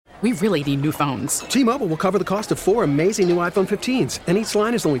We really need new phones. T-Mobile will cover the cost of 4 amazing new iPhone 15s, and each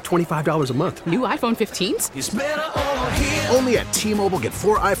line is only $25 a month. New iPhone 15s? It's better over here. Only at T-Mobile, get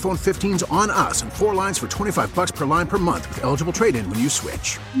 4 iPhone 15s on us and 4 lines for $25 per line per month with eligible trade-in when you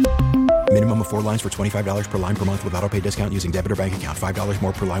switch. Minimum of 4 lines for $25 per line per month with autopay discount using debit or bank account. $5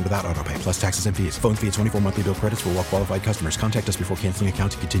 more per line without autopay, plus taxes and fees. Phone fee at 24 monthly bill credits for well-qualified customers. Contact us before canceling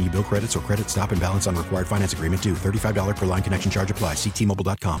account to continue bill credits or credit stop and balance on required finance agreement due. $35 per line connection charge applies. See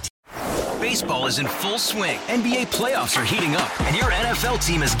T-Mobile.com. Baseball is in full swing. NBA playoffs are heating up, and your NFL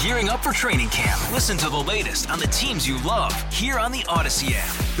team is gearing up for training camp. Listen to the latest on the teams you love here on the Odyssey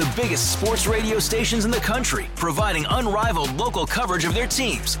app. The biggest sports radio stations in the country, providing unrivaled local coverage of their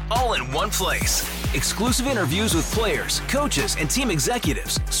teams, all in one place. Exclusive interviews with players, coaches, and team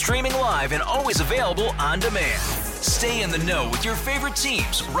executives, streaming live and always available on demand. Stay in the know with your favorite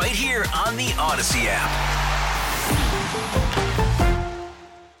teams right here on the Odyssey app.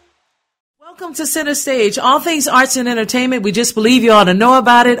 Welcome to Center Stage, all things arts and entertainment. We just believe you ought to know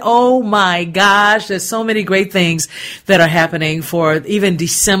about it. Oh my gosh, there's so many great things that are happening for even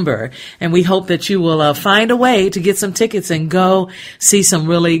December. And we hope that you will find a way to get some tickets and go see some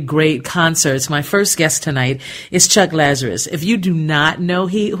really great concerts. My first guest tonight is Chuck Lazarus. If you do not know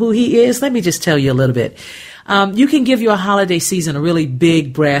who he is, let me just tell you a little bit. You can give your holiday season a really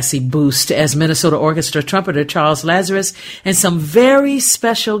big brassy boost as Minnesota Orchestra trumpeter Charles Lazarus and some very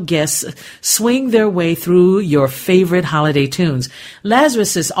special guests swing their way through your favorite holiday tunes.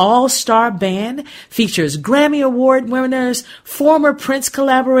 Lazarus's all-star band features Grammy Award winners, former Prince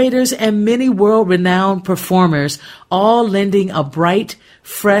collaborators, and many world-renowned performers, all lending a bright,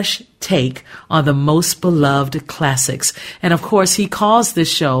 fresh take on the most beloved classics. And of course, he calls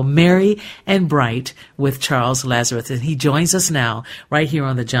this show Merry and Bright with Charles Lazarus. And he joins us now right here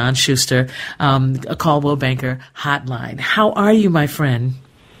on the John Schuster Coldwell Banker Hotline. How are you, my friend?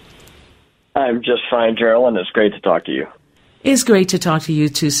 I'm just fine, Geraldine. It's great to talk to you. It's great to talk to you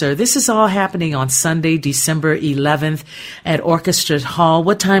too, sir. This is all happening on Sunday, December 11th at Orchestra Hall.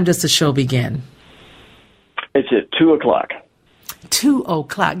 What time does the show begin? It's at 2 o'clock. 2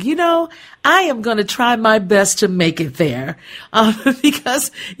 o'clock. You know, I am going to try my best to make it there because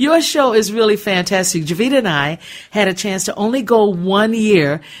your show is really fantastic. Javita and I had a chance to only go 1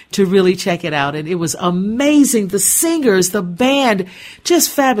 year to really check it out, and it was amazing. The singers, the band, just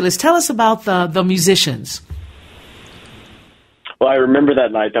fabulous. Tell us about the musicians. Well, I remember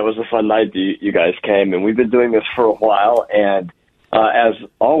that night. That was a fun night you guys came, and we've been doing this for a while, and as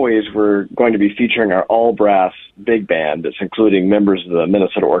always, we're going to be featuring our all-brass big band that's including members of the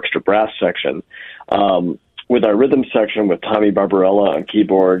Minnesota Orchestra brass section, with our rhythm section with Tommy Barbarella on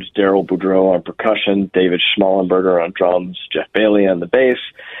keyboards, Daryl Boudreau on percussion, David Schmallenberger on drums, Jeff Bailey on the bass,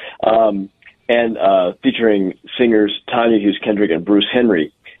 and featuring singers Tanya Hughes-Kendrick and Bruce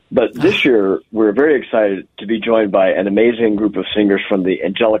Henry. But this year, we're very excited to be joined by an amazing group of singers from the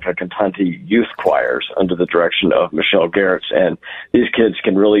Angelica Cantanti youth choirs under the direction of Michelle Garretts. And these kids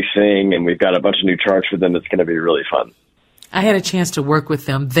can really sing, and we've got a bunch of new charts for them. It's going to be really fun. I had a chance to work with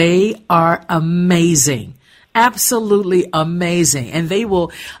them. They are amazing. Absolutely amazing. And they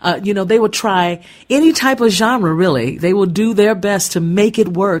will, they will try any type of genre, really. They will do their best to make it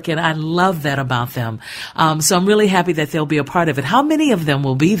work. And I love that about them. So I'm really happy that they'll be a part of it. How many of them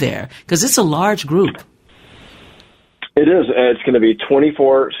will be there? Because it's a large group. It is. It's going to be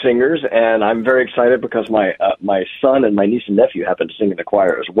 24 singers, and I'm very excited because my son and my niece and nephew happen to sing in the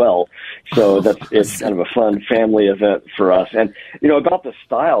choir as well. So it's kind of a fun family event for us. And, about the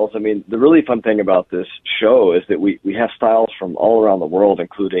styles, I mean, the really fun thing about this show is that we have styles from all around the world,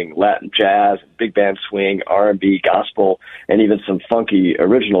 including Latin jazz, big band swing, R&B, gospel, and even some funky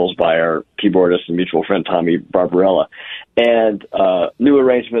originals by our keyboardist and mutual friend Tommy Barbarella. And new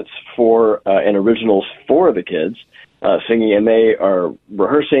arrangements and originals for the kids. Singing, and they are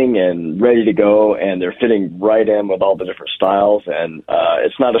rehearsing and ready to go, and they're fitting right in with all the different styles, and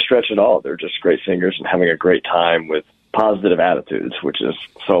it's not a stretch at all. They're just great singers and having a great time with positive attitudes, which is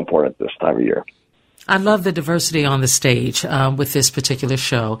so important this time of year. I love the diversity on the stage with this particular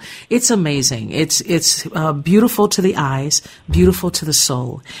show. It's amazing. It's beautiful to the eyes, beautiful to the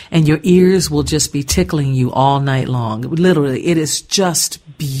soul, and your ears will just be tickling you all night long. Literally, it is just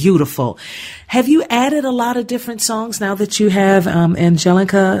beautiful. Have you added a lot of different songs now that you have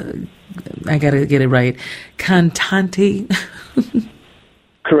Angelica? I got to get it right. Cantanti.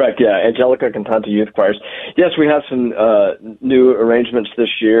 Correct, yeah. Angelica Cantanti Youth Choirs. Yes, we have some new arrangements this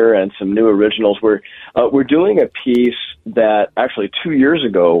year and some new originals. We're doing a piece that actually 2 years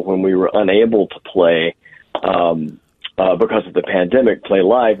ago, when we were unable to play because of the pandemic, play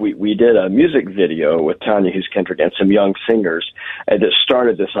live. We did a music video with Tanya Hughes Kendrick and some young singers that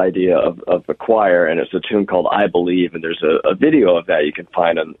started this idea of the choir, and it's a tune called I Believe, and there's a video of that you can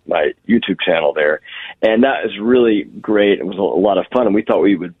find on my YouTube channel there. And that is really great. It was a lot of fun, and we thought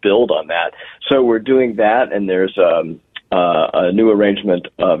we would build on that. So we're doing that, and there's a new arrangement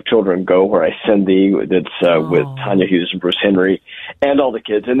of Children Go, Where I Send Thee, that's with Tanya Hughes and Bruce Henry and all the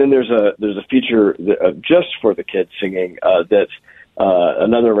kids. And then there's a feature just for the kids singing that's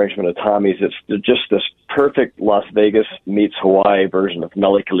another arrangement of Tommy's. It's just this perfect Las Vegas meets Hawaii version of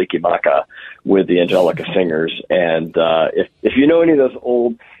Mele Kalikimaka with the Angelica Singers. And if you know any of those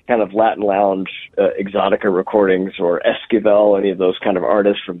old kind of Latin lounge exotica recordings or Esquivel, any of those kind of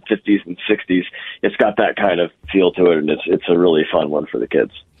artists from 50s and 60s, it's got that kind of feel to it, and it's a really fun one for the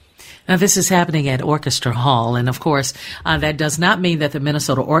kids. Now, this is happening at Orchestra Hall, and of course, that does not mean that the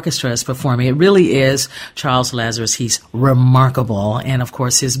Minnesota Orchestra is performing. It really is Charles Lazarus. He's remarkable, and of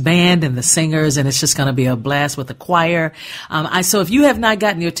course, his band and the singers, and it's just going to be a blast with the choir. So if you have not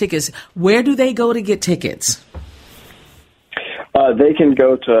gotten your tickets, where do they go to get tickets? They can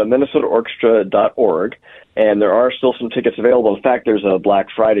go to minnesotaorchestra.org, and there are still some tickets available. In fact, there's a Black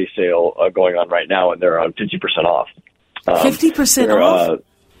Friday sale going on right now, and they're on 50% off. 50% off?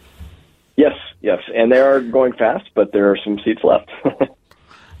 Yes, and they are going fast, but there are some seats left.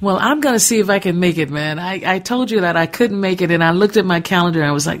 Well, I'm going to see if I can make it, man. I told you that I couldn't make it, and I looked at my calendar, and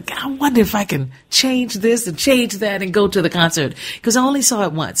I was like, I wonder if I can change this and change that and go to the concert, because I only saw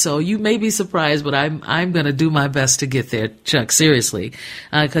it once. So you may be surprised, but I'm going to do my best to get there, Chuck, seriously,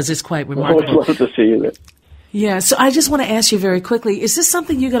 because it's quite remarkable. I'd love to see you there. Yeah, so I just want to ask you very quickly, is this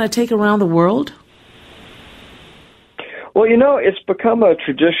something you're going to take around the world? Well, it's become a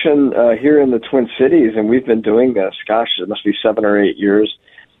tradition here in the Twin Cities, and we've been doing this, it must be 7 or 8 years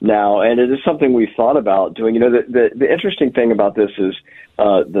now, and it is something we've thought about doing. The interesting thing about this is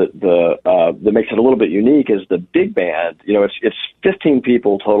that makes it a little bit unique is the big band. It's 15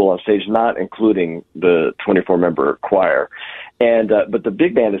 people total on stage, not including the 24-member choir. And but the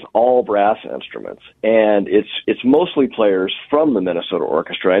big band is all brass instruments, and it's mostly players from the Minnesota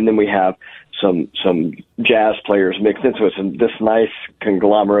Orchestra, and then we have some jazz players mixed into it, and this nice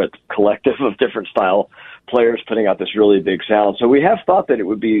conglomerate collective of different style players putting out this really big sound. So we have thought that it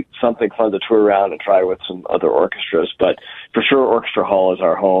would be something fun to tour around and try with some other orchestras, but for sure Orchestra Hall is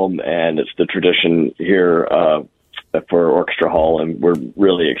our home, and it's the tradition here for Orchestra Hall, and we're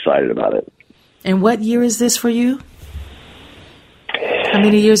really excited about it. And what year is this for you? How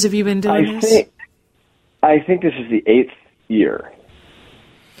many years have you been doing this? I think this is the 8th year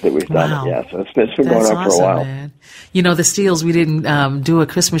that we've done it. Yeah, so it's been going on for a while. Man. The Steels, we didn't do a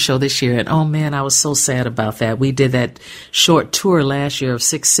Christmas show this year, and oh man, I was so sad about that. We did that short tour last year of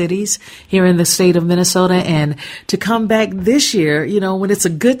 6 cities here in the state of Minnesota, and to come back this year, when it's a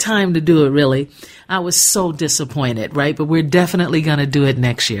good time to do it, really, I was so disappointed, right? But we're definitely going to do it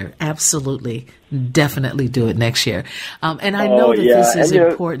next year. Absolutely. Definitely do it next year. And I know that this is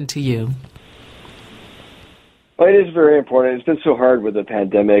important to you. Well, it is very important. It's been so hard with the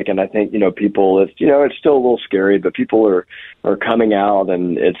pandemic, and I think, people, it's still a little scary, but people are coming out,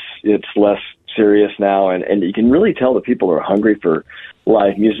 and it's less serious now, and you can really tell that people are hungry for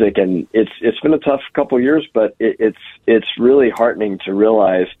live music, and it's been a tough couple of years, but it's really heartening to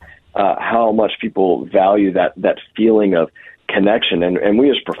realize how much people value that feeling of connection, and we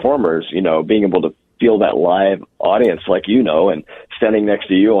as performers, being able to feel that live audience like and standing next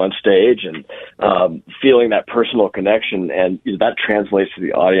to you on stage and feeling that personal connection, and that translates to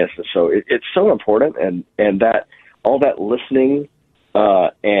the audience. And so it's so important, and that all that listening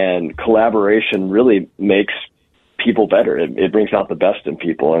and collaboration really makes people better. It brings out the best in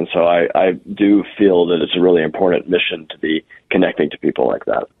people, and so I do feel that it's a really important mission to be connecting to people like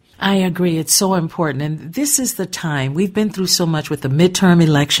that. I agree. It's so important. And this is the time. We've been through so much with the midterm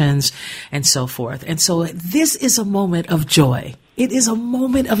elections and so forth. And so this is a moment of joy. It is a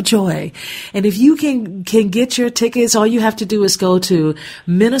moment of joy. And if you can get your tickets, all you have to do is go to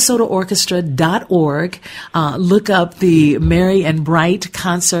minnesotaorchestra.org, look up the Merry and Bright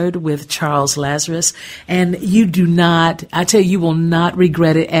concert with Charles Lazarus, and you will not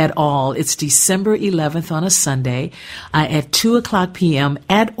regret it at all. It's December 11th on a Sunday at 2:00 p.m.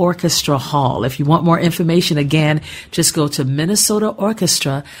 at Orchestra Hall. If you want more information, again, just go to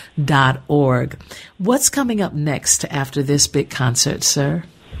minnesotaorchestra.org. What's coming up next after this big concert, sir?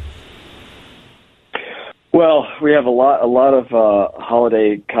 Well, we have a lot of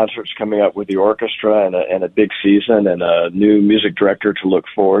holiday concerts coming up with the orchestra, and a big season, and a new music director to look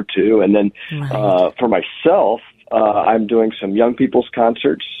forward to. And then for myself, I'm doing some young people's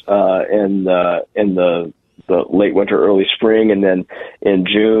concerts in the the late winter, early spring, and then in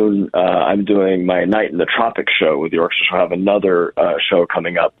June I'm doing my Night in the Tropics show with the orchestra. So I have another show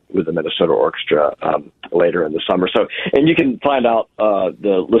coming up with the Minnesota Orchestra later in the summer. So, and you can find out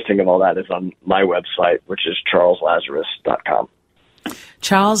the listing of all that is on my website, which is charleslazarus.com.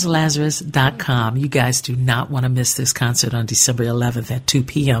 CharlesLazarus.com. You guys do not want to miss this concert on December 11th at 2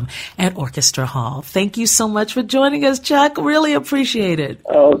 p.m. at Orchestra Hall. Thank you so much for joining us, Chuck. Really appreciate it.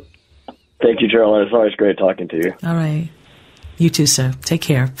 Oh, thank you, Geraldine. It's always great talking to you. All right. You too, sir. Take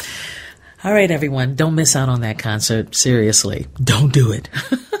care. All right, everyone. Don't miss out on that concert. Seriously. Don't do it.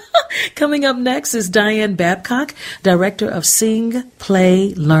 Coming up next is Diane Babcock, Director of Sing,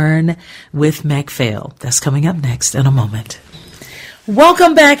 Play, Learn with MacPhail. That's coming up next in a moment.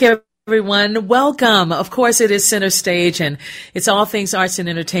 Welcome back, everyone. Welcome. Of course, it is Center Stage, and it's all things arts and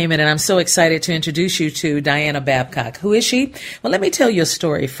entertainment, and I'm so excited to introduce you to Diana Babcock. Who is she? Well, let me tell you a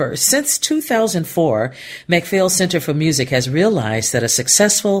story first. Since 2004, MacPhail Center for Music has realized that a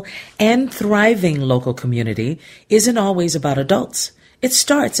successful and thriving local community isn't always about adults. It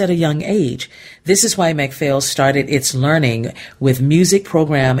starts at a young age. This is why MacPhail started its Learning with Music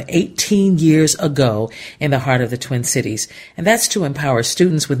program 18 years ago in the heart of the Twin Cities. And that's to empower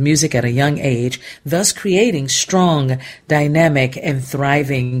students with music at a young age, thus creating strong, dynamic, and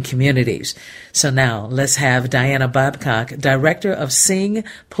thriving communities. So now let's have Diana Babcock, Director of Sing,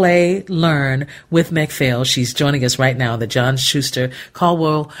 Play, Learn with MacPhail. She's joining us right now, the John Schuster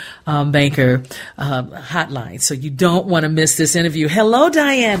Caldwell Banker hotline. So you don't want to miss this interview. Hello,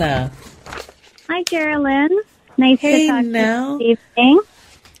 Diana. Hi, Geraldine. Nice to talk now. to you this evening.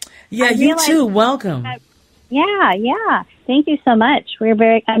 Yeah, you too. Welcome. Yeah. Thank you so much.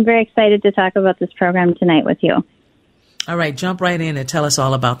 I'm very excited to talk about this program tonight with you. All right, jump right in and tell us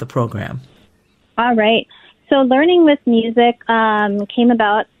all about the program. All right. So Learning with Music came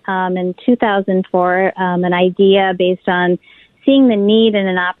about in 2004, an idea based on seeing the need and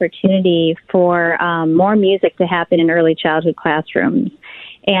an opportunity for more music to happen in early childhood classrooms,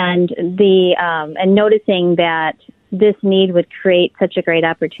 and and noticing that this need would create such a great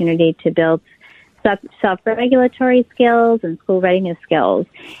opportunity to build self-regulatory skills and school readiness skills.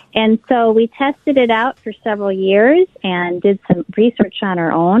 And so we tested it out for several years and did some research on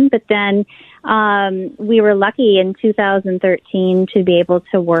our own, but then we were lucky in 2013 to be able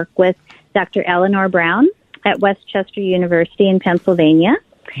to work with Dr. Eleanor Brown at Westchester University in Pennsylvania.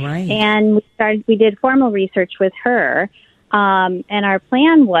 Right. And we did formal research with her. And our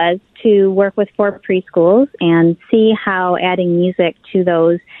plan was to work with 4 preschools and see how adding music to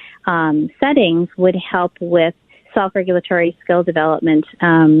those settings would help with self-regulatory skill development.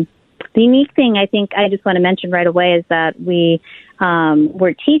 The unique thing I think I just want to mention right away is that we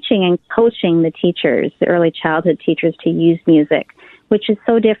were teaching and coaching the teachers, the early childhood teachers, to use music, which is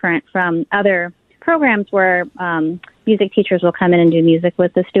so different from other programs where music teachers will come in and do music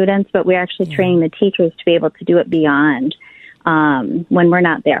with the students, but we're actually training the teachers to be able to do it beyond when we're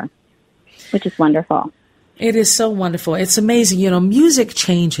not there, which is wonderful. It is so wonderful. It's amazing. You know, music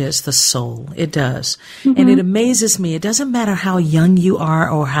changes the soul. It does. Mm-hmm. And it amazes me. It doesn't matter how young you are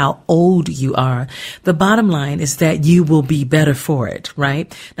or how old you are. The bottom line is that you will be better for it,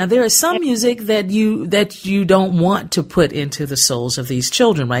 right? Now, there is some music that you don't want to put into the souls of these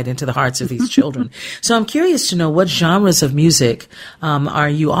children, right? Into the hearts of these children. So I'm curious to know what genres of music are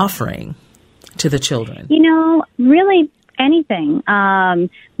you offering to the children? You know, really anything.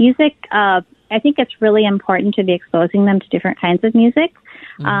 Music, I think it's really important to be exposing them to different kinds of music.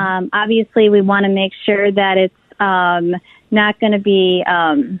 Mm-hmm. Obviously, we want to make sure that it's not going to be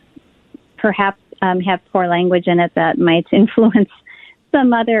perhaps have poor language in it that might influence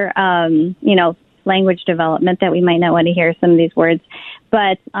some other, language development that we might not want to hear some of these words.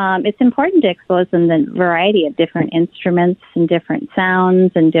 But it's important to expose them to the variety of different instruments and different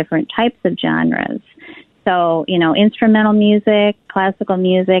sounds and different types of genres. So, instrumental music, classical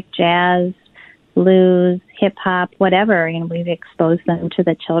music, jazz, blues, hip hop, whatever, we've exposed them to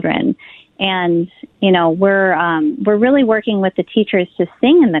the children. And, we're really working with the teachers to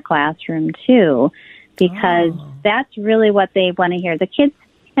sing in the classroom too, because that's really what they want to hear. The kids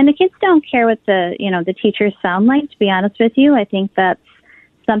don't care what the teachers sound like, to be honest with you. I think that's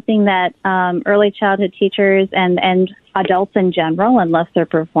something that early childhood teachers and adults in general, unless they're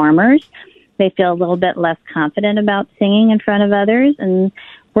performers, they feel a little bit less confident about singing in front of others. And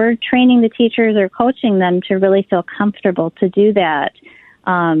we're training the teachers or coaching them to really feel comfortable to do that,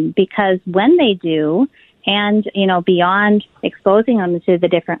 because when they do, and, beyond exposing them to the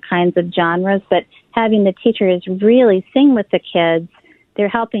different kinds of genres, but having the teachers really sing with the kids, they're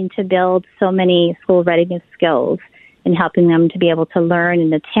helping to build so many school readiness skills and helping them to be able to learn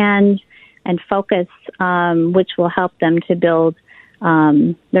and attend focus, which will help them to build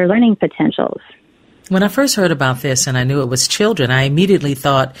their learning potentials. When I first heard about this and I knew it was children, I immediately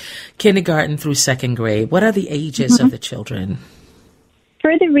thought kindergarten through second grade. What are the ages of the children?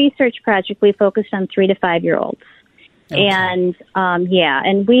 For the research project, we focused on 3 to 5 year olds. Okay. And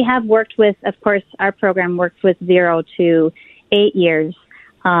and we have worked with, of course, our program works with 0 to 8 years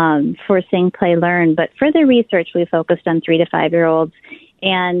for Sing, Play, Learn. But for the research, we focused on 3 to 5 year olds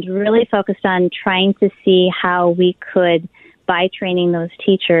and really focused on trying to see how we could, by training those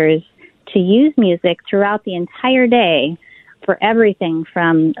teachers, to use music throughout the entire day for everything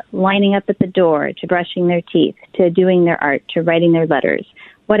from lining up at the door to brushing their teeth to doing their art to writing their letters,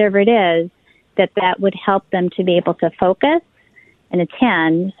 whatever it is, that would help them to be able to focus and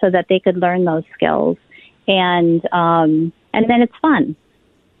attend so that they could learn those skills. And then it's fun.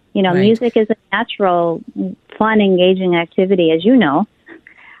 You know, right. Music is a natural, fun, engaging activity, as you know.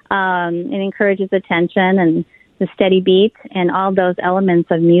 It encourages attention and the steady beat, and all those elements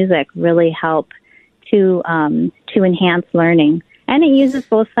of music really help to enhance learning. And it uses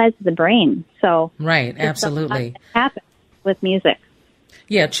both sides of the brain. So right, absolutely. Happens with music.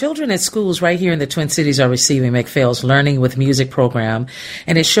 Yeah, children at schools right here in the Twin Cities are receiving McPhail's Learning with Music program,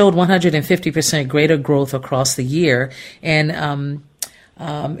 and it showed 150% greater growth across the year and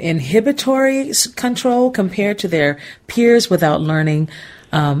inhibitory control compared to their peers without learning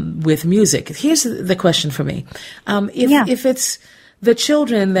with music. Here's the question for me. If it's the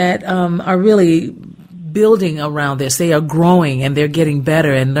children that are really building around this, they are growing and they're getting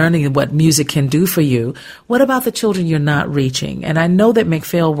better and learning what music can do for you, what about the children you're not reaching? And I know that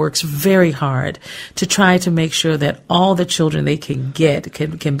McPhail works very hard to try to make sure that all the children they can get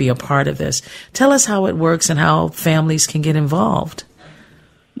can be a part of this. Tell us how it works and how families can get involved.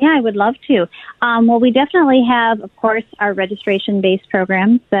 Yeah, I would love to. Well, we definitely have, of course, our registration-based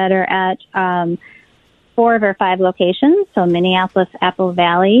programs that are at 4 of our 5 locations, so Minneapolis, Apple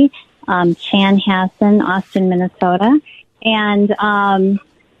Valley, Chanhassen, Austin, Minnesota, and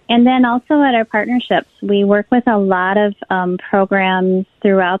then also at our partnerships. We work with a lot of programs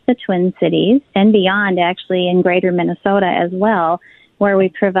throughout the Twin Cities and beyond, actually, in greater Minnesota as well, where we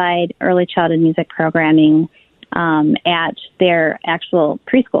provide early childhood music programming at their actual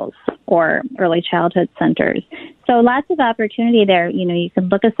preschools or early childhood centers. So lots of opportunity there. You know, you can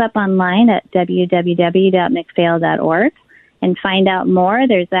look us up online at www.mcphail.org and find out more.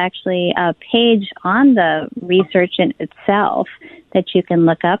 There's actually a page on the research in itself that you can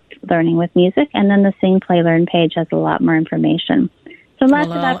look up, Learning with Music, and then the Sing, Play, Learn page has a lot more information. So lots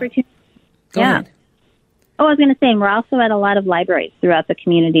of opportunities. Go ahead. Oh, I was going to say, we're also at a lot of libraries throughout the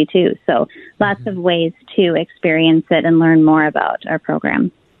community, too. So lots of ways to experience it and learn more about our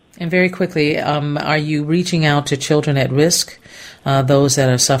program. And very quickly, are you reaching out to children at risk, those that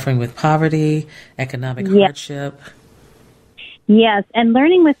are suffering with poverty, economic hardship? Yes, and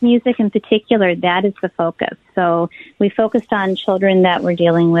Learning with Music in particular, that is the focus. So we focused on children that were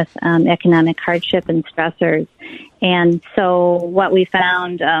dealing with economic hardship and stressors. And so what we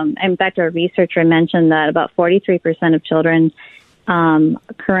found, in fact, our researcher mentioned that about 43% of children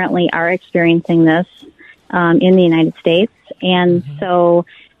currently are experiencing this in the United States. And so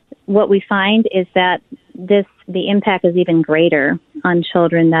what we find is that the impact is even greater on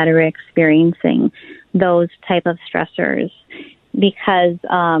children that are experiencing those type of stressors, because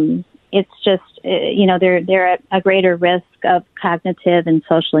it's just, they're at a greater risk of cognitive and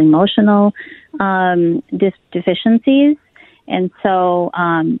social emotional deficiencies. And so,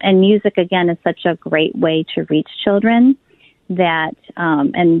 and music, again, is such a great way to reach children that,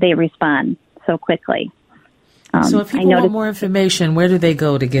 and they respond so quickly. So if people want more information, where do they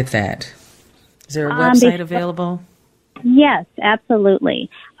go to get that? Is there a website available? Yes, absolutely.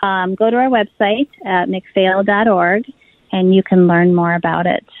 Go to our website at mcphail.org, and you can learn more about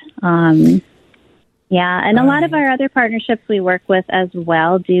it. And a lot of our other partnerships we work with as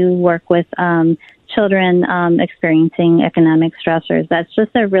well do work with children experiencing economic stressors. That's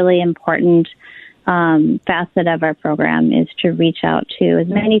just a really important facet of our program, is to reach out to as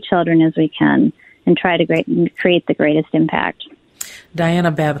many children as we can and try to create the greatest impact.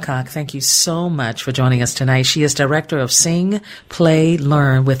 Diana Babcock, thank you so much for joining us tonight. She is Director of Sing, Play,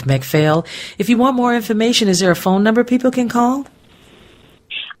 Learn with McPhail. If you want more information, is there a phone number people can call?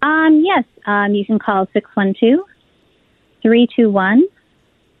 Yes. You can call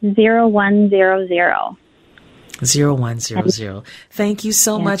 612-321-0100. 0100. Thank you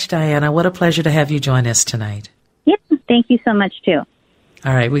so much, Diana. What a pleasure to have you join us tonight. Yep. Thank you so much, too.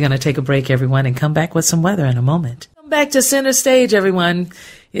 All right, we're going to take a break, everyone, and come back with some weather in a moment. Welcome back to Center Stage, everyone.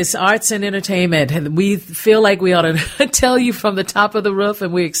 It's arts and entertainment. And we feel like we ought to tell you from the top of the roof,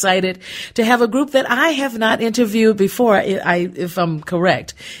 and we're excited to have a group that I have not interviewed before, if I'm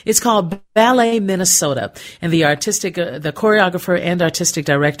correct. It's called Ballet Minnesota, and the choreographer and artistic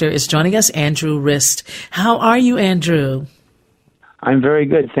director is joining us, Andrew Rist. How are you, Andrew? I'm very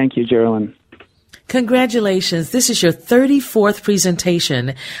good. Thank you, Geraldine. Congratulations. This is your 34th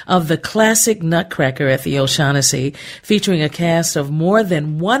presentation of the classic Nutcracker at the O'Shaughnessy, featuring a cast of more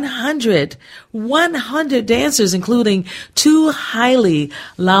than 100 dancers, including 2 highly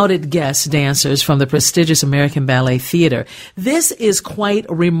lauded guest dancers from the prestigious American Ballet Theater. This is quite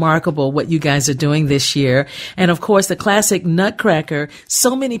remarkable what you guys are doing this year. And of course, the classic Nutcracker,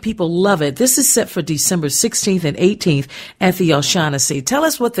 so many people love it. This is set for December 16th and 18th at the O'Shaughnessy. Tell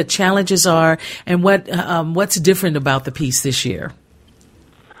us what the challenges are and what's different about the piece this year.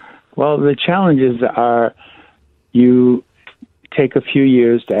 Well, the challenges are you take a few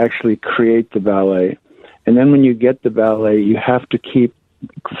years to actually create the ballet, and then when you get the ballet, you have to keep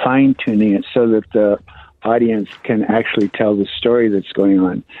fine-tuning it so that the audience can actually tell the story that's going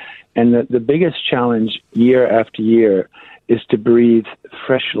on. And the biggest challenge year after year is to breathe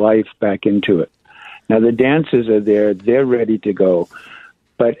fresh life back into it. Now, the dancers are there, they're ready to go,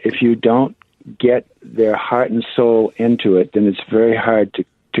 but if you don't get their heart and soul into it, then it's very hard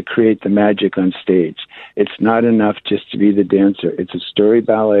to create the magic on stage. It's not enough just to be the dancer. It's a story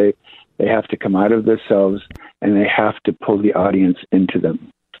ballet. They have to come out of themselves, and they have to pull the audience into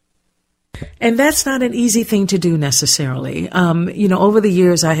them. And that's not an easy thing to do necessarily. Over the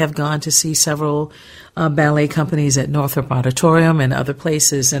years, I have gone to see several ballet companies at Northrop Auditorium and other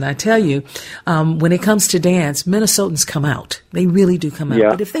places. And I tell you, when it comes to dance, Minnesotans come out. They really do come out. Yeah.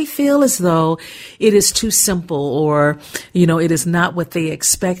 But if they feel as though it is too simple or, it is not what they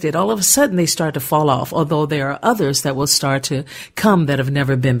expected, all of a sudden they start to fall off, although there are others that will start to come that have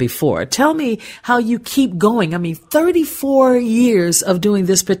never been before. Tell me how you keep going. 34 years of doing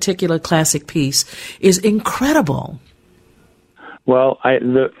this particular classic piece is incredible. Well,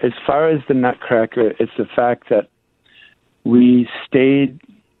 as far as the Nutcracker, it's the fact that we stayed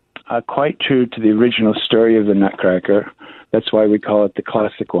quite true to the original story of the Nutcracker. That's why we call it the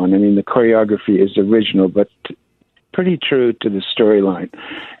classic one. The choreography is original, but pretty true to the storyline.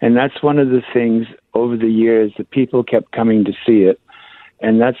 And that's one of the things over the years that people kept coming to see it.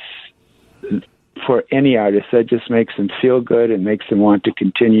 And that's, for any artist, that just makes them feel good and makes them want to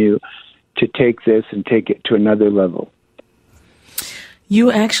continue to take this and take it to another level.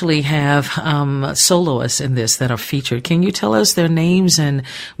 You actually have soloists in this that are featured. Can you tell us their names and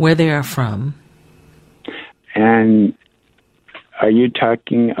where they are from? And are you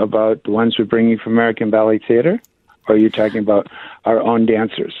talking about the ones we're bringing from American Ballet Theater, or are you talking about our own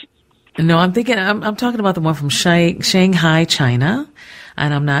dancers? No, I'm talking about the one from Shanghai, China,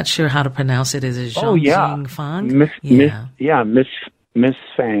 and I'm not sure how to pronounce it. Is it Zhang Fang? Miss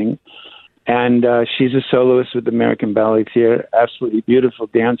Fang. And she's a soloist with the American Ballet Theater, absolutely beautiful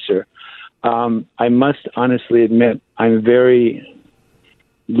dancer. I must honestly admit, I'm very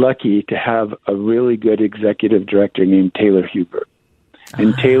lucky to have a really good executive director named Taylor Hubert.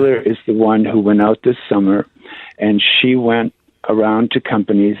 And Taylor is the one who went out this summer, and she went around to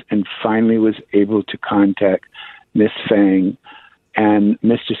companies and finally was able to contact Miss Fang and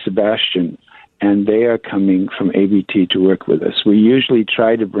Mr. Sebastian, and they are coming from ABT to work with us. We usually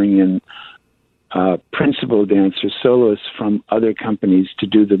try to bring in principal dancers, soloists from other companies to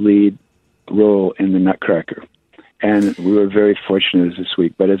do the lead role in the Nutcracker. And we were very fortunate this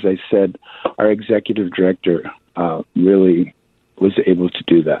week. But as I said, our executive director really was able to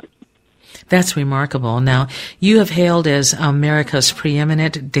do that. That's remarkable. Now, you have hailed as America's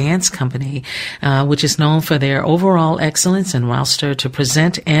preeminent dance company, which is known for their overall excellence and roster to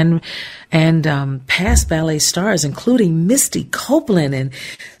present and past ballet stars, including Misty Copeland and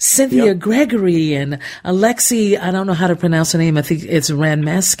Cynthia Gregory and Alexei, I don't know how to pronounce her name, I think it's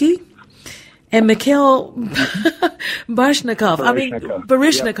Ranmansky, and Mikhail Baryshnikov.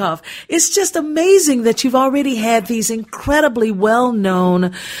 Yep. It's just amazing that you've already had these incredibly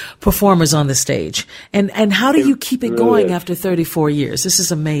well-known performers on the stage. And how do you keep it going after 34 years? This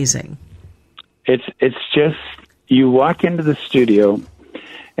is amazing. It's just, you walk into the studio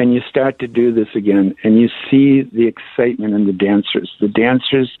and you start to do this again, and you see the excitement in the dancers. The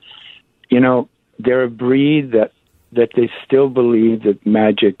dancers, they're a breed that they still believe that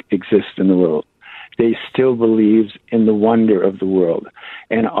magic exists in the world. They still believe in the wonder of the world.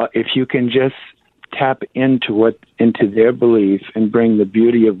 And if you can just tap into their belief and bring the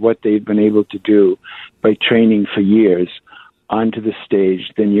beauty of what they've been able to do by training for years onto the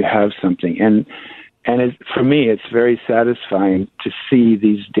stage, then you have something. And for me, it's very satisfying to see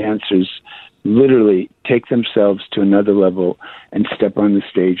these dancers literally take themselves to another level and step on the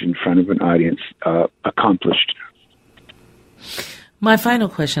stage in front of an audience accomplished. My final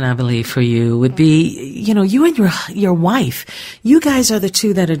question, I believe, for you would be, you and your wife, you guys are the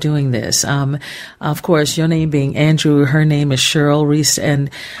two that are doing this. Of course, your name being Andrew, her name is Cheryl Reese. And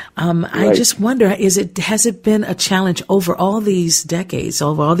right. I just wonder, has it been a challenge over all these decades,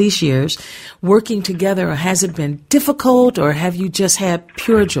 over all these years, working together, or has it been difficult, or have you just had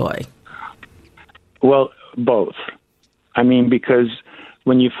pure joy? Well, both. I mean, because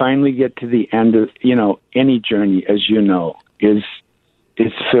when you finally get to the end of, any journey, as you know, it's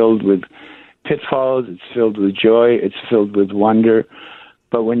filled with pitfalls, it's filled with joy, it's filled with wonder.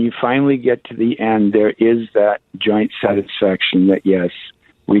 But when you finally get to the end, there is that joint satisfaction that, yes,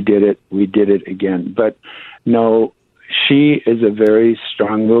 we did it again. But no, she is a very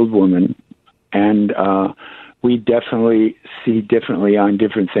strong-willed woman, and we definitely see differently on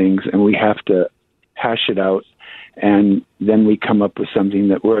different things, and we have to hash it out, and then we come up with something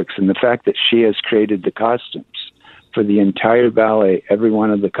that works. And the fact that she has created the costumes for the entire ballet, every one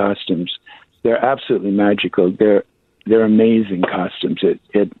of the costumes, they're absolutely magical. They're amazing costumes.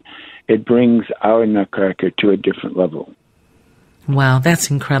 It brings our Nutcracker to a different level. Wow,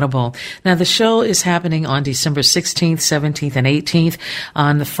 that's incredible. Now, the show is happening on December 16th, 17th, and 18th.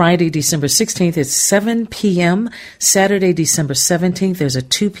 On the Friday, December 16th, it's 7 p.m. Saturday, December 17th, there's a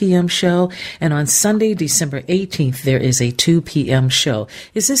 2 p.m. show. And on Sunday, December 18th, there is a 2 p.m. show.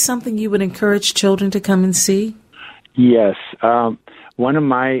 Is this something you would encourage children to come and see? Yes. One of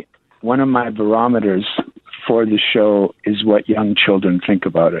my barometers for the show is what young children think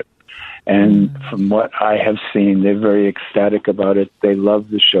about it. And from what I have seen, they're very ecstatic about it. They love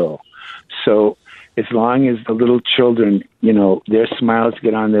the show. So as long as the little children, their smiles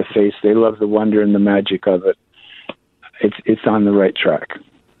get on their face, they love the wonder and the magic of it, it's on the right track.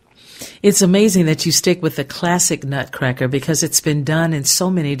 It's amazing that you stick with the classic Nutcracker, because it's been done in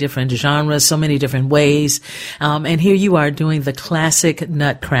so many different genres, so many different ways. And here you are doing the classic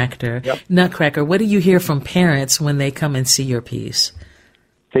Nutcracker. Yep. Nutcracker. What do you hear from parents when they come and see your piece?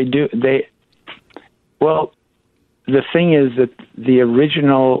 They do. Well, the thing is that the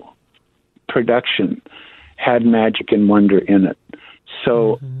original production had magic and wonder in it.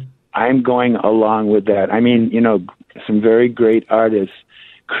 So I'm going along with that. I mean, some very great artists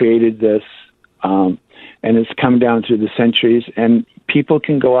created this, and it's come down through the centuries, and people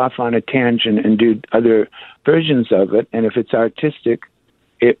can go off on a tangent and do other versions of it, and if it's artistic,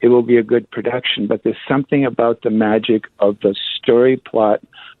 it will be a good production. But there's something about the magic of the story plot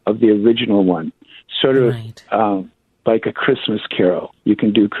of the original one, sort of like a Christmas Carol. You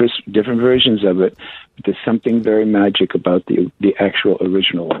can do different versions of it, but there's something very magic about the actual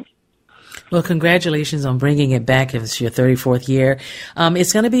original one. Well, congratulations on bringing it back. It's your 34th year.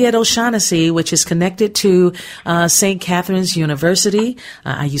 It's going to be at O'Shaughnessy, which is connected to St. Catherine's University.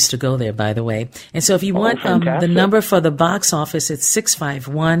 I used to go there, by the way. And so if you want the number for the box office, it's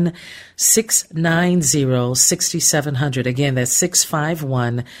 651-690-6700. Again, that's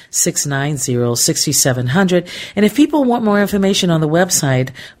 651-690-6700. And if people want more information on the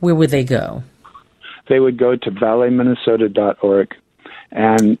website, where would they go? They would go to balletminnesota.org,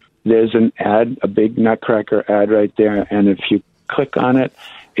 and there's an ad, a big Nutcracker ad right there, and if you click on it,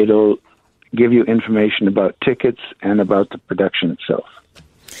 it'll give you information about tickets and about the production itself.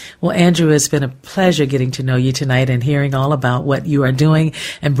 Well, Andrew, it's been a pleasure getting to know you tonight and hearing all about what you are doing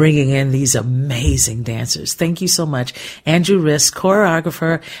and bringing in these amazing dancers. Thank you so much. Andrew Risk,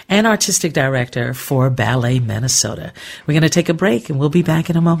 choreographer and artistic director for Ballet Minnesota. We're going to take a break, and we'll be back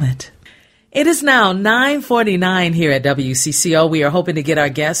in a moment. It is now 9:49 here at WCCO. We are hoping to get our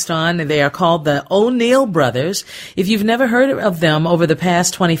guest on. They are called the O'Neill Brothers. If you've never heard of them over the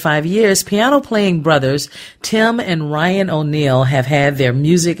past 25 years, piano-playing brothers Tim and Ryan O'Neill have had their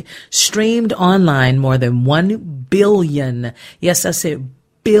music streamed online more than 1 billion. Yes, I said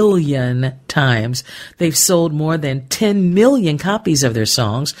billion times. They've sold more than 10 million copies of their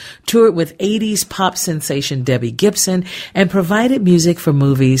songs, toured with 80s pop sensation Debbie Gibson, and provided music for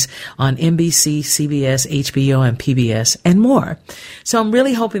movies on NBC, CBS, HBO, and PBS, and more. So I'm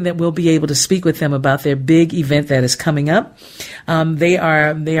really hoping that we'll be able to speak with them about their big event that is coming up. They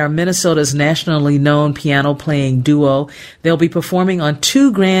are Minnesota's nationally known piano playing duo. They'll be performing on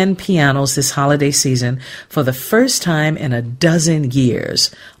 2 grand pianos this holiday season for the first time in a dozen years,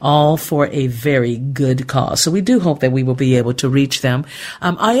 all for a very good cause. So we do hope that we will be able to reach them.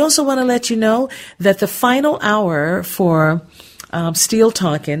 I also want to let you know that the final hour for Still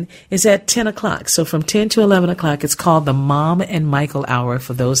Talking, is at 10 o'clock. So from 10 to 11 o'clock, it's called the Mom and Michael Hour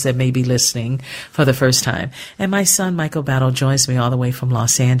for those that may be listening for the first time. And my son, Michael Battle, joins me all the way from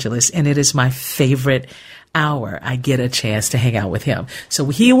Los Angeles, and it is my favorite hour. I get a chance to hang out with him. So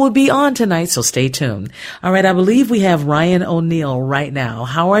he will be on tonight, so stay tuned. All right, I believe we have Ryan O'Neal right now.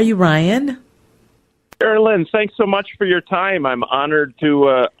 How are you, Ryan? Carolyn, thanks so much for your time. I'm honored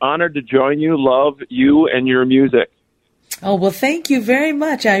to join you. Love you and your music. Oh, well, thank you very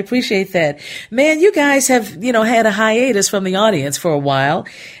much. I appreciate that. Man, you guys have, had a hiatus from the audience for a while,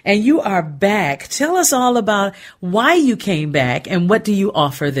 and you are back. Tell us all about why you came back and what do you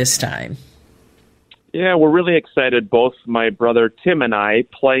offer this time? Yeah, we're really excited. Both my brother Tim and I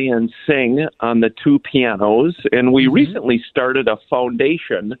play and sing on the two pianos, and we recently started a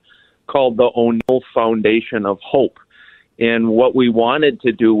foundation called the O'Neal Foundation of Hope. And what we wanted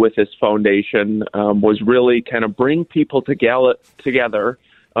to do with this foundation was really kind of bring people together,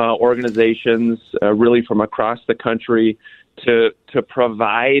 organizations really from across the country to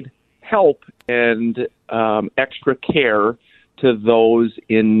provide help and extra care to those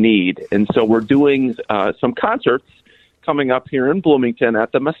in need. And so we're doing some concerts coming up here in Bloomington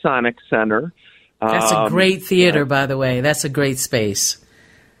at the Masonic Center. That's a great theater, by the way. That's a great space.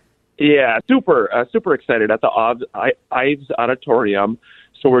 Yeah, super excited at the Ives Auditorium.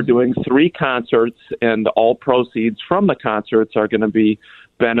 So we're doing 3 concerts, and all proceeds from the concerts are going to be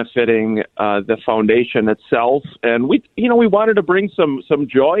benefiting the foundation itself. And we wanted to bring some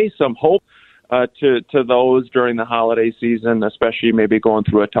joy, some hope to those during the holiday season, especially maybe going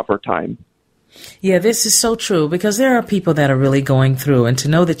through a tougher time. Yeah, this is so true, because there are people that are really going through, and to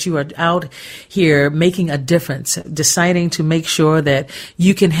know that you are out here making a difference, deciding to make sure that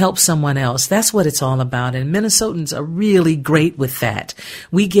you can help someone else. That's what it's all about. And Minnesotans are really great with that.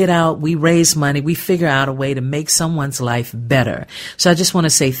 We get out, we raise money, we figure out a way to make someone's life better. So I just want to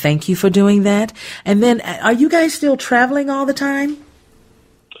say thank you for doing that. And then, are you guys still traveling all the time?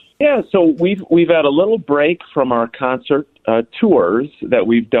 Yeah, so we've had a little break from our concert tours that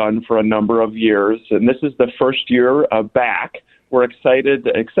we've done for a number of years, and this is the first year back. We're excited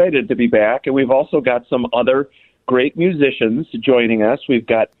to be back, and we've also got some other great musicians joining us. We've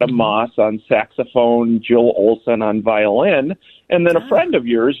got Moss on saxophone, Jill Olson on violin, and then a friend of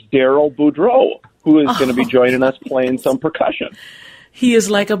yours, Daryl Boudreau, who is going to be joining us playing some percussion. He is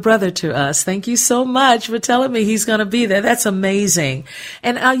like a brother to us. Thank you so much for telling me he's going to be there. That's amazing.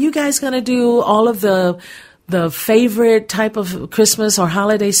 And are you guys going to do all of the favorite type of Christmas or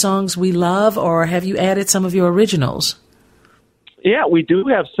holiday songs we love, or have you added some of your originals? Yeah, we do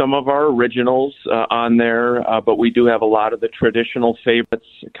have some of our originals on there, but we do have a lot of the traditional favorites,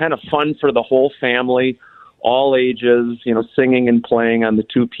 kind of fun for the whole family, all ages, singing and playing on the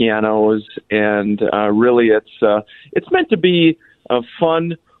 2 pianos. And really it's meant to be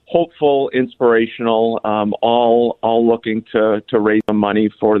fun, hopeful, inspirational, all looking to raise some money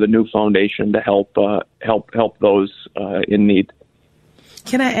for the new foundation to help those in need.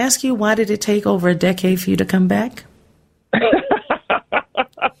 Can I ask you, why did it take over a decade for you to come back?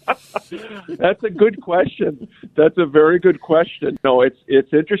 That's a good question. That's a very good question. No,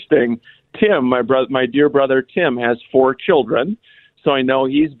 it's interesting. Tim, my dear brother Tim, has 4 children, so I know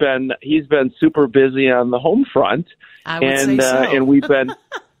he's been super busy on the home front. I would say so. And we've been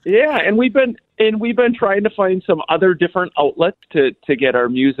we've been trying to find some other different outlets to get our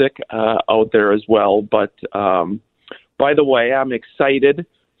music out there as well. But by the way, I'm excited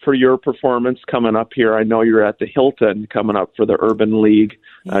for your performance coming up here. I know you're at the Hilton coming up for the Urban League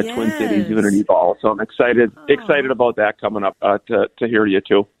Twin Cities Unity Ball. So I'm excited about that coming up to hear you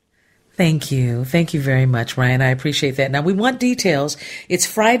too. Thank you. Thank you very much, Ryan. I appreciate that. Now, we want details. It's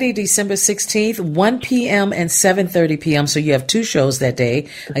Friday, December 16th, 1 p.m. and 7:30 p.m. So you have 2 shows that day.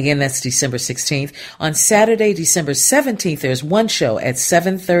 Again, that's December 16th. On Saturday, December 17th, there's 1 show at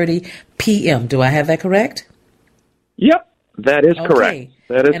 7:30 p.m. Do I have that correct? Yep, that is correct.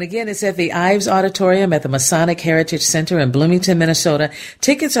 And again, it's at the Ives Auditorium at the Masonic Heritage Center in Bloomington, Minnesota.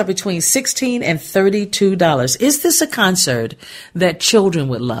 Tickets are between $16 and $32. Is this a concert that children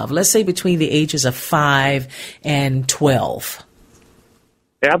would love? Let's say between the ages of 5 and 12.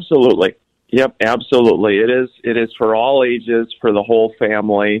 Absolutely. Yep, absolutely. It is for all ages, for the whole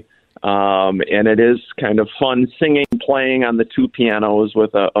family. And it is kind of fun singing, playing on the 2 pianos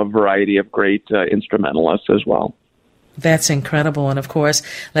with a variety of great instrumentalists as well. That's incredible. And of course,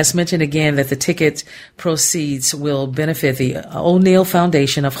 let's mention again that the ticket proceeds will benefit the O'Neal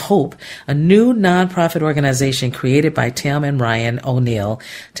Foundation of Hope, a new nonprofit organization created by Tim and Ryan O'Neal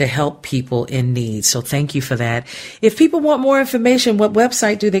to help people in need. So thank you for that. If people want more information, what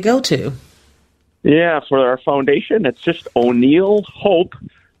website do they go to? Yeah, for our foundation, it's just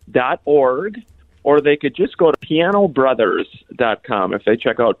o'neillhope.org, or they could just go to pianobrothers.com. If they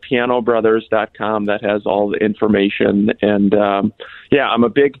check out pianobrothers.com, that has all the information. And, I'm a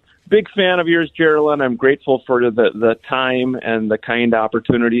big fan of yours, Geraldine. I'm grateful for the time and the kind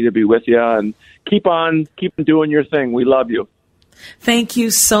opportunity to be with you. And keep on doing your thing. We love you. Thank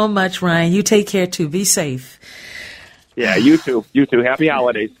you so much, Ryan. You take care, too. Be safe. Yeah, you too. You too. Happy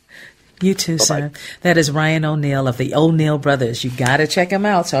holidays. You too, Bye-bye. sir. That is Ryan O'Neill of the O'Neill Brothers. You got to check him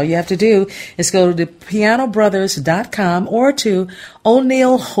out. So all you have to do is go to pianobrothers.com or to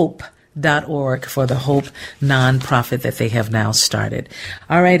o'neillhope.org for the Hope nonprofit that they have now started.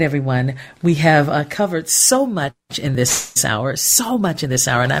 All right, everyone. We have covered so much in this hour,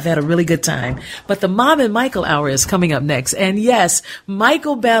 and I've had a really good time. But the Mom and Michael hour is coming up next. And yes,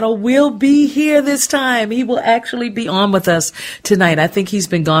 Michael Battle will be here this time. He will actually be on with us tonight. I think he's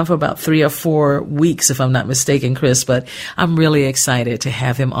been gone for about 3 or 4 weeks, if I'm not mistaken, Chris, but I'm really excited to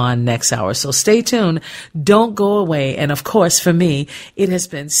have him on next hour. So stay tuned. Don't go away. And of course, for me, it has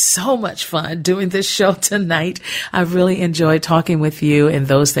been so much fun doing this show tonight. I've really enjoyed talking with you and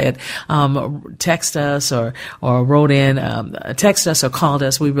those that text us or wrote in, text us or called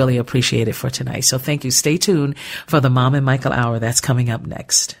us. We really appreciate it for tonight. So thank you. Stay tuned for the Mom and Michael Hour. That's coming up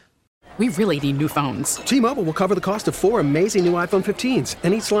next. We really need new phones. T-Mobile will cover the cost of 4 amazing new iPhone 15s,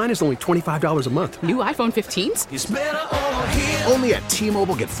 and each line is only $25 a month. New iPhone 15s? It's better over here. Only at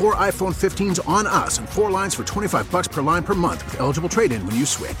T-Mobile, get 4 iPhone 15s on us and 4 lines for $25 per line per month with eligible trade-in when you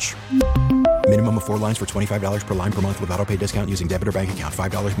switch. Minimum of 4 lines for $25 per line per month with autopay discount using debit or bank account.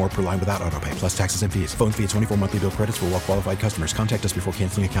 $5 more per line without autopay, plus taxes and fees. Phone fee at 24 monthly bill credits for well-qualified customers. Contact us before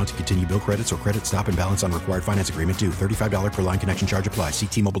canceling account to continue bill credits or credit stop and balance on required finance agreement due. $35 per line connection charge applies. See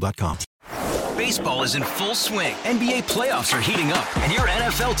T-Mobile.com. Baseball is in full swing. NBA playoffs are heating up, and your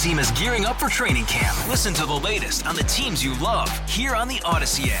NFL team is gearing up for training camp. Listen to the latest on the teams you love here on the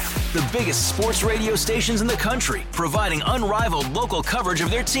Odyssey app. The biggest sports radio stations in the country, providing unrivaled local coverage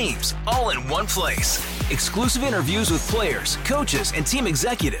of their teams, all in one place. Exclusive interviews with players, coaches, and team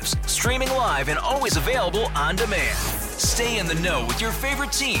executives, streaming live and always available on demand. Stay in the know with your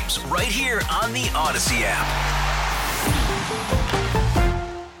favorite teams right here on the Odyssey app.